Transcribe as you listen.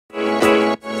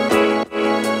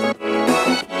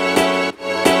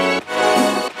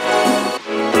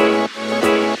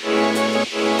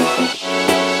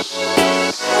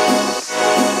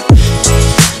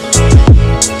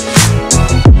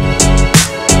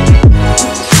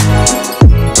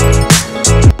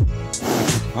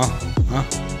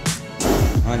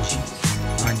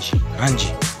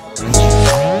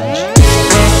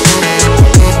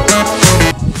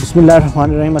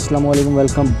बिस्मिल्लाहिर्रहमानिर्रहीम, अस्सलाम वालेकुम,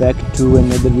 welcome back to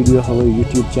another video हवर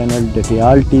YouTube channel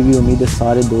डटियाल TV. उम्मीद है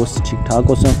सारे दोस्त ठीक ठाक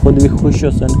हो सन, खुद भी खुश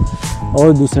हो सन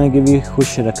और दूसरे के भी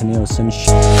खुश रखने हो सन।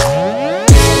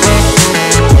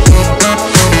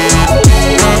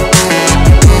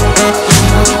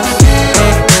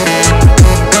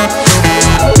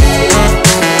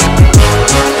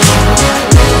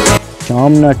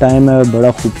 शाम ना टाइम है,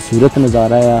 बड़ा खूबसूरत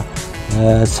नज़ारा है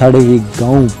साढ़े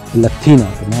गाँव बलाथी ना।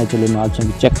 तो मैं चलो नाल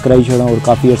संग चेक कराई छोड़ा और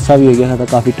काफ़ी अरसा भी हो गया था,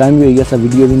 काफ़ी टाइम भी हो गया था,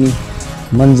 वीडियो भी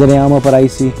नहीं मंजर आम पर आई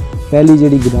सी। पहली जी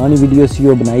ग्रानी वीडियो सी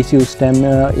वो बनाई सी उस टाइम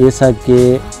ऐसा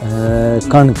कि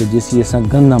कणक जिसी असा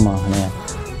गन्ना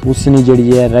माखने उसने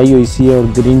जी है रही हुई सी और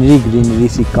ग्रीनरी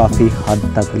सी काफ़ी हद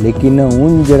तक। लेकिन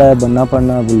हूँ जरा बनना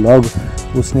पड़ना व्लॉग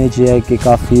उसने जो है कि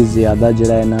काफ़ी ज़्यादा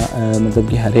जरा है ना मतलब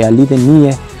कि हरियाली तो नहीं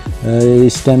है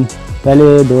इस टाइम।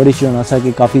 पहले दौर होना सा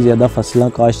कि काफ़ी ज़्यादा फसलां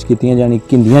काश्त कीतियां जानी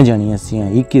घिंदियां जानियां सी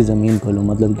एक ही ज़मीन को,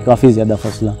 मतलब कि काफ़ी ज़्यादा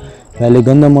फसलां। पहले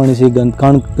गंदम होनी सी,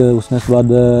 कणक, उसने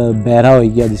बाद बैरा हो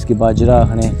गया जिसकी बाजरा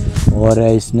आखने, और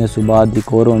इसने बाद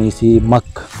एक और होनी सी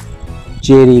मक,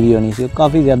 चेरी भी होनी सी।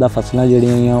 काफ़ी ज़्यादा फसलां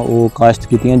जड़ियां वो काश्त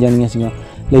कीतियां जानियां सी।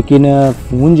 लेकिन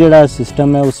हूँ जड़ा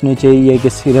सिस्टम है उसने चाहिए कि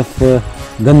सिर्फ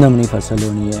गंदम नहीं फसल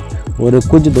होनी है और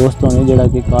कुछ दोस्त होने जड़ा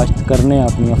कि काश्त करने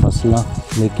अपनी फसलां,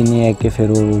 लेकिन ये है कि फिर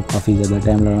वो काफ़ी ज़्यादा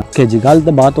टाइम लगना। कि जी गल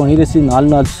तो बात होनी रही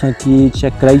नाल की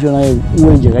चेक कराई छोड़ा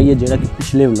वही जगह ही है जरा कि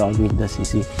पिछले व्लॉग में दसी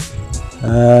सी।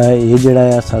 ये जड़ा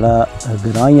है साड़ा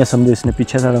ग्रां ही है समझो, इसने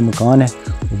पीछे साड़ा मकान है।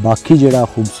 बाकी जड़ा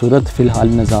खूबसूरत फ़िलहाल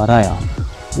नज़ारा है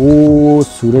वो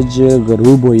सूरज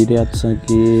गरूब हो ही रहा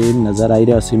कि नज़र आ ही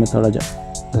रहा। उसी में थोड़ा जा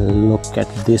लुक एट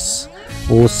दिस,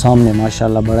 वो सामने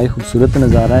माशाल्लाह बड़ा ही खूबसूरत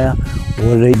नज़ारा है।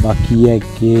 और बाकी है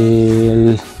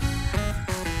कि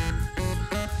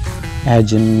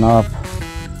जनाब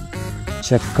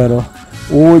चेक करो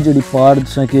वो जी पार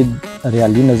कि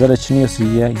हरियाली नज़र अच्छी सी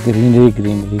है,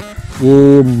 ग्रीनरी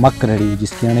ये मक रही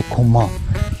जिसकी आने खुमा।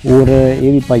 और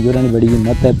ये भी भाई और बड़ी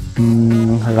हिम्मत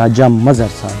है राजा मजहर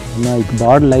साहब ना एक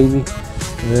बाढ़ लाई भी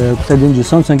उस दिन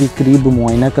जिसम सा कि करीब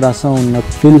मुआयना करासा हूँ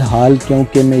फ़िलहाल,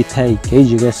 क्योंकि मैं इतना एक ही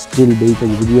जगह स्टिल बई पर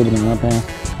वीडियो बनाना पाया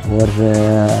और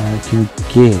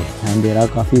क्योंकि अंधेरा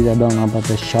काफ़ी ज़्यादा होना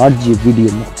पाता। शॉर्ट जी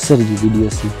वीडियो मुख्तसर जी वीडियो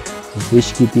सी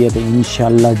पेश की है। तो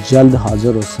इंशाल्लाह जल्द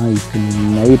हाज़िर हो सा एक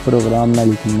नए प्रोग्राम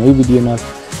नाल, एक नई वीडियो नाल।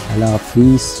 अल्लाह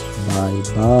हाफिज़, बाय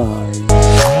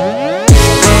बाय।